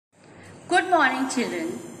morning,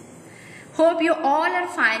 children. Hope you all are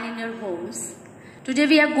fine in your homes. Today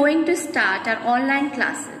we are going to start our online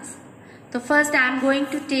classes. So first I am going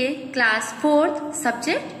to take class 4th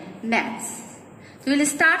subject Maths. We will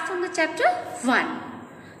start from the chapter 1.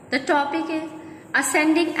 The topic is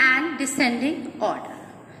ascending and descending order.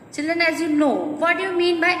 Children, as you know, what do you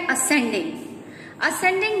mean by ascending?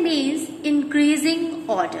 Ascending means increasing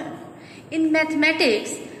order. In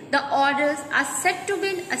mathematics, the orders are said to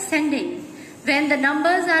be ascending when the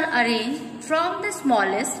numbers are arranged from the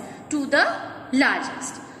smallest to the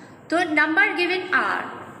largest. The number given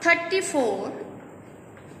are 34,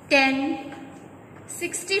 10,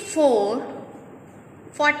 64,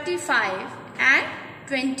 45 and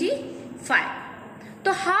 25.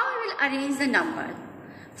 So how we will arrange the number?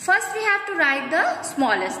 First we have to write the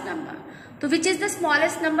smallest number. So which is the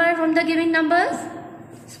smallest number from the given numbers?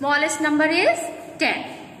 Smallest number is 10.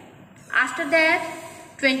 After that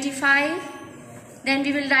 25. Then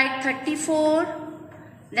we will write 34.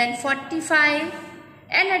 Then 45.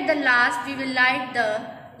 And at the last we will write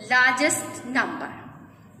the largest number.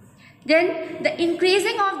 Then the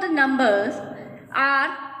increasing of the numbers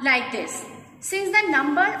are like this. Since the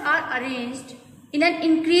numbers are arranged in an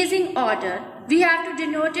increasing order, we have to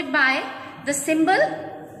denote it by the symbol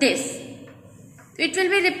this. It will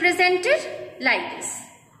be represented like this.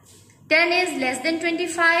 10 is less than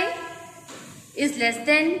 25, is less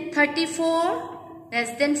than 34,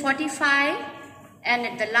 less than 45, and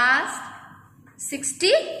at the last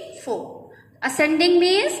 64. Ascending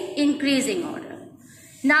means increasing order.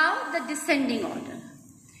 Now the descending order.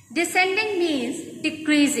 Descending means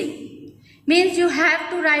decreasing. Means you have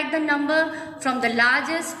to write the number from the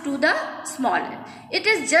largest to the smallest. It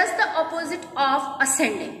is just the opposite of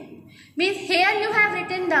ascending. Means here you have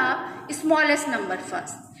written the smallest number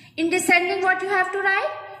first. In descending, what you have to write?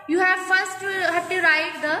 You have first to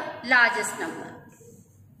write the largest number.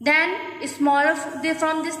 Then smaller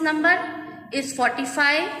from this number is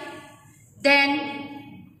 45.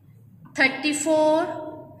 Then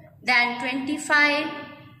 34. Then 25.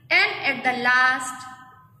 And at the last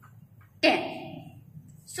 10.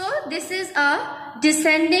 So this is a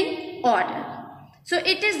descending order. So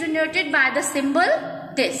it is denoted by the symbol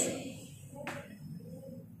this.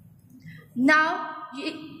 Now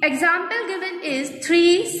example given is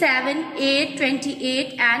 3, 7, 8,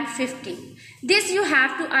 28 and 50. This you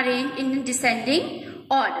have to arrange in descending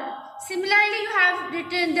order. Similarly, you have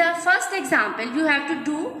written the first example. You have to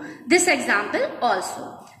do this example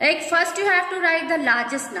also. Like first you have to write the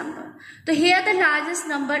largest number. So here the largest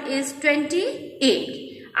number is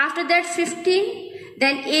 28. After that 15,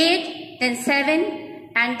 then 8, then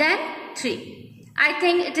 7 and then 3. I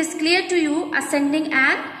think it is clear to you ascending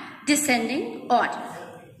and descending order.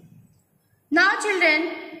 Now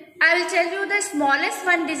children, I will tell you the smallest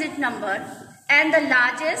one-digit number and the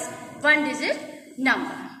largest one-digit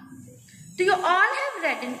number. Do you all have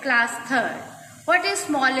read in class 3rd what is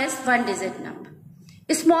smallest one-digit number?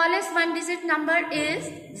 The smallest one-digit number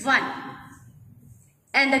is 1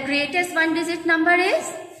 and the greatest one-digit number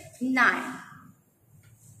is 9.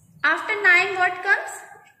 After 9 what comes?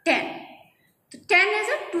 10. So 10 is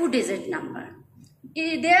a two-digit number.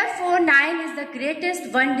 Therefore, 9 is the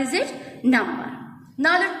greatest one-digit number.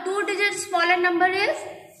 Now, the two-digit smaller number is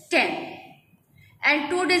 10. And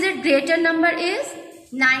two-digit greater number is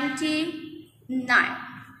 99.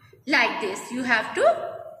 Like this, you have to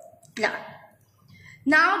learn.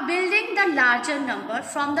 Now, building the larger number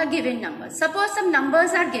from the given number. Suppose some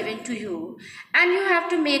numbers are given to you and you have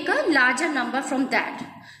to make a larger number from that.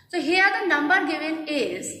 So, here the number given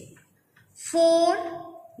is 4,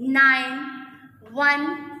 9,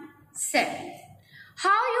 1, 7.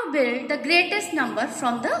 How you build the greatest number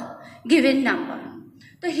from the given number?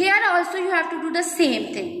 So here also you have to do the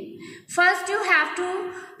same thing. First you have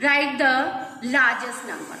to write the largest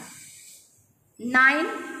number. 9,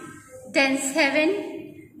 then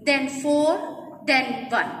 7, then 4, then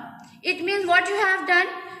 1. It means what you have done?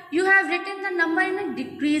 You have written the number in a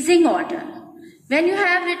decreasing order. When you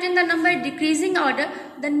have written the number in decreasing order,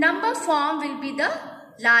 the number form will be the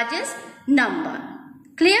largest number.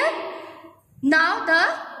 Clear? Now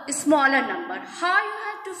the smaller number. How you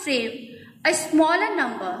have to frame a smaller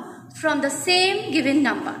number from the same given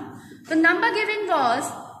number? The number given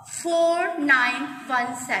was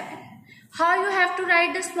 4917. How you have to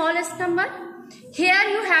write the smallest number? Here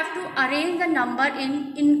you have to arrange the number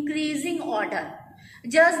in increasing order.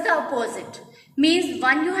 Just the opposite. Means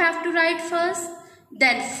 1 you have to write first,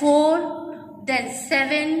 then 4, then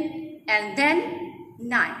 7 and then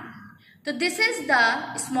 9. So this is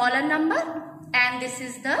the smaller number and this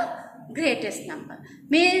is the greatest number.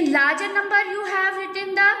 Means larger number you have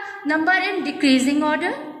written the number in decreasing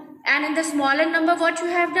order, and in the smaller number what you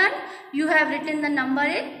have done, you have written the number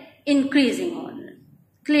in increasing order.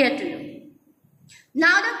 Clear to you?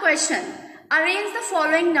 Now the question, arrange the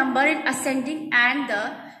following number in ascending and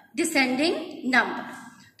the descending number.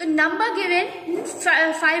 The number given in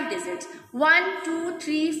 5 digits, 1, 2,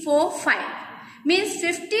 3, 4, 5 means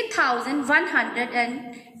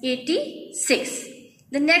 50,186.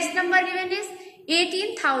 The next number given is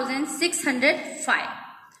 18,605.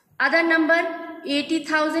 Other number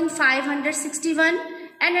 80,561,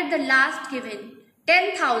 and at the last given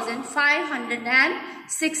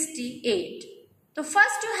 10,568. So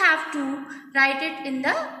first you have to write it in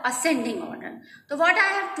the ascending order. So what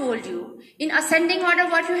I have told you, in ascending order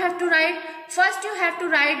what you have to write? First you have to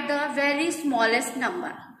write the very smallest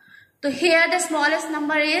number. So here the smallest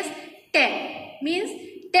number is 10, means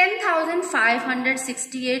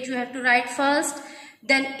 10,568 you have to write first,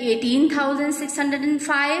 then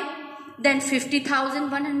 18,605, then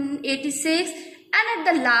 50,186, and at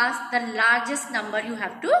the last the largest number you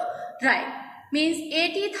have to write, means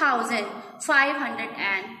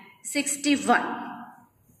 80,561.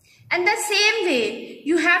 And the same way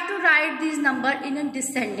you have to write these numbers in a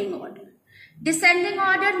descending order. Descending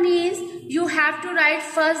order means you have to write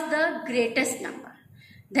first the greatest number,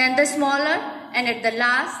 then the smaller, and at the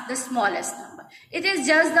last the smallest number. It is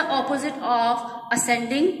just the opposite of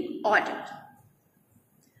ascending order.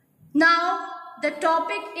 Now the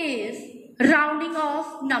topic is rounding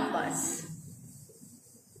off numbers.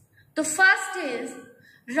 The first is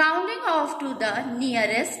rounding off to the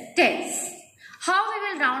nearest tens. How we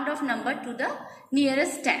will round off number to the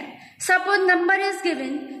nearest 10? Suppose number is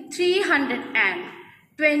given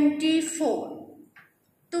 324.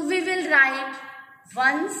 So we will write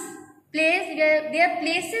ones, place, their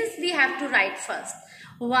places we have to write first.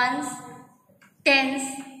 Ones, tens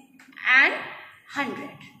and 100.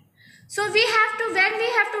 So we have to, when we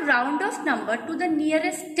have to round off number to the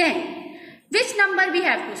nearest 10, which number we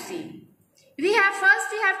have to see?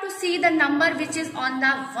 First we have to see the number which is on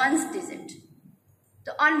the ones digit.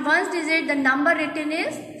 So on ones digit the number written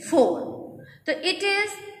is 4. So it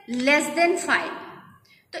is less than 5.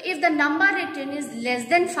 So if the number written is less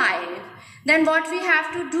than 5, then what we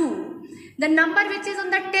have to do? The number which is on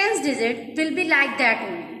the tens digit will be like that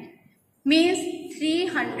only. Means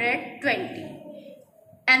 320.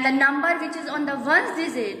 And the number which is on the ones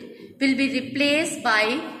digit will be replaced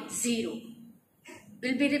by 0.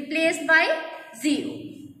 Will be replaced by 0.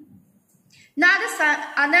 Now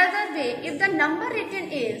another way, if the number written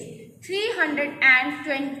is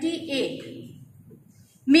 328,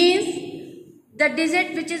 means the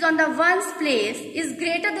digit which is on the ones place is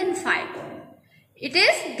greater than 5. It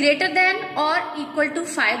is greater than or equal to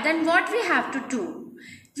 5. Then what we have to do?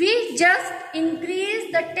 We just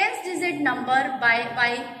increase the tens digit number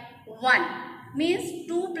by 1. Means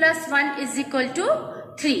 2 plus 1 is equal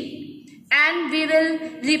to 3. And we will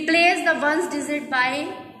replace the ones digit by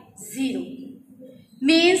 0.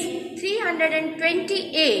 Means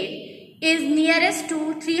 328 is nearest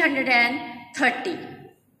to 330.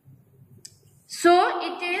 So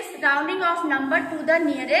it is rounding off number to the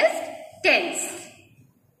nearest tens.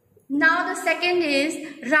 Now the second is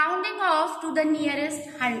rounding off to the nearest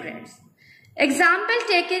hundreds. Example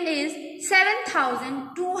taken is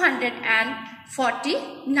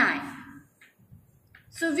 7,249.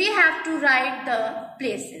 So we have to write the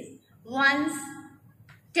places. Ones,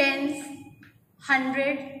 tens,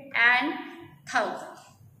 100 and 1,000.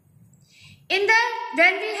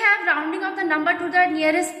 When we have rounding of the number to the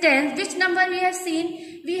nearest tens, which number we have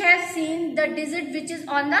seen? We have seen the digit which is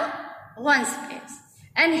on the ones place.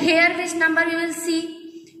 And here which number we will see?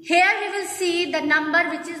 Here we will see the number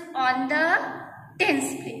which is on the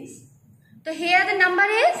tens place. So here the number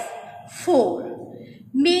is 4.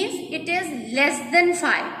 Means it is less than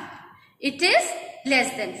 5. It is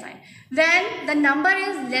less than 5. When the number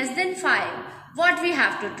is less than 5, what we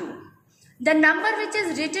have to do? The number which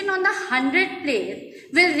is written on the 100 place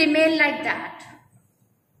will remain like that.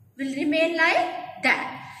 Will remain like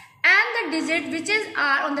that. And the digit which is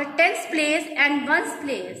are on the tens place and ones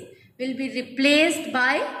place will be replaced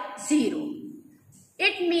by 0.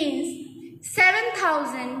 It means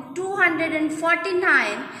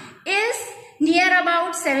 7,249 is near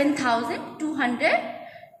about 7,200.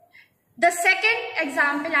 The second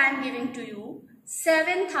example I am giving to you,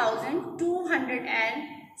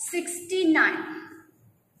 7,269.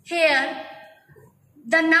 Here,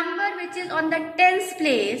 the number which is on the tens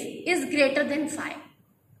place is greater than 5.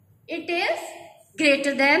 It is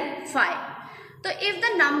greater than 5. So if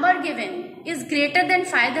the number given is greater than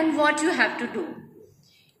 5, then what you have to do?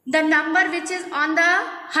 The number which is on the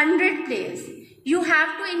 100 place you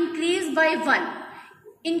have to increase by 1.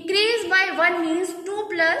 Increase by 1 means 2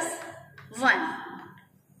 plus 1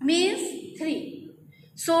 means 3.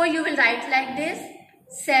 So you will write like this,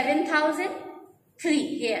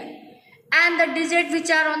 7,003 here. And the digit which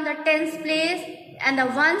are on the tens place and the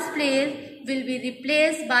ones place will be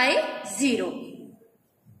replaced by 0.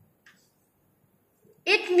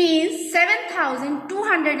 It means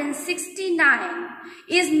 7,269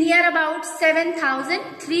 is near about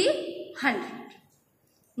 7,300.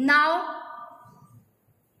 Now,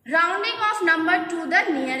 rounding off number to the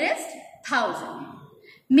nearest thousand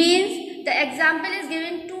means the example is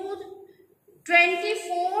given to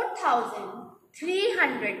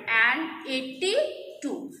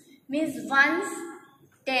 24,382 means ones,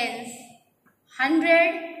 tens,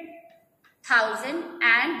 100,000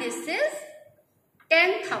 and this is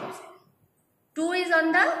 10,000. 2 is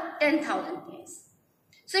on the 10,000 place.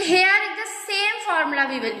 So here is the same formula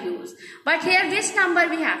we will use. But here which number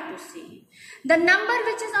we have to see? The number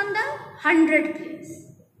which is on the 100 place.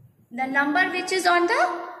 The number which is on the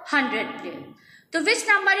 100 place. So which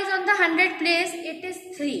number is on the 100 place? It is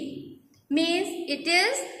 3. Means it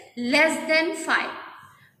is less than 5.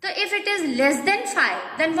 So if it is less than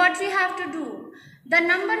 5, then what we have to do? The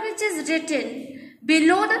number which is written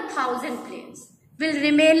below the 1000 place will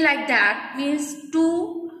remain like that, means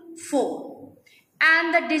 2, 4.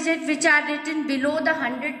 And the digit which are written below the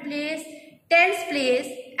 100 place, tens place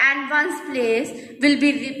and ones place will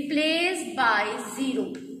be replaced by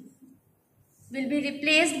 0. Will be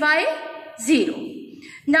replaced by 0.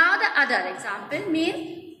 Now the other example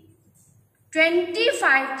means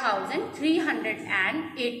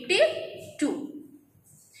 25,382.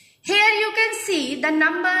 Here you can see the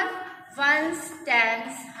number ones,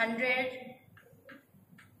 tens, 100,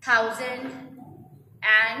 1,000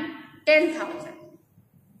 and 10,000.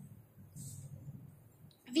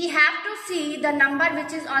 We have to see the number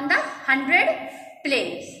which is on the 100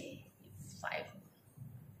 place. 5.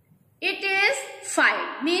 It is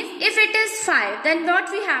 5. Means if it is 5, then what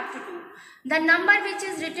we have to do? The number which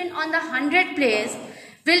is written on the 100 place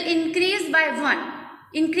will increase by 1.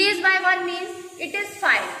 Increase by 1 means it is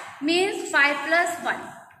 5. Means 5 plus 1.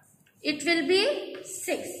 It will be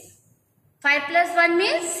 6. 5 plus 1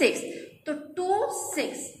 means 6. So 2,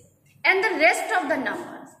 6. And the rest of the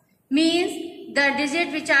numbers means the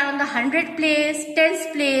digit which are on the 100 place, tens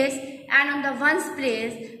place and on the ones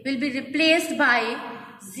place will be replaced by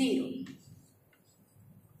 0.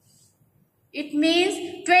 It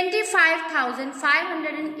means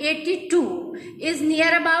 25,582 is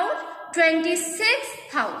near about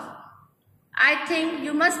 26,000. I think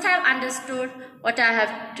you must have understood what I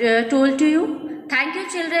have told to you. Thank you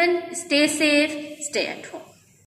children. Stay safe. Stay at home.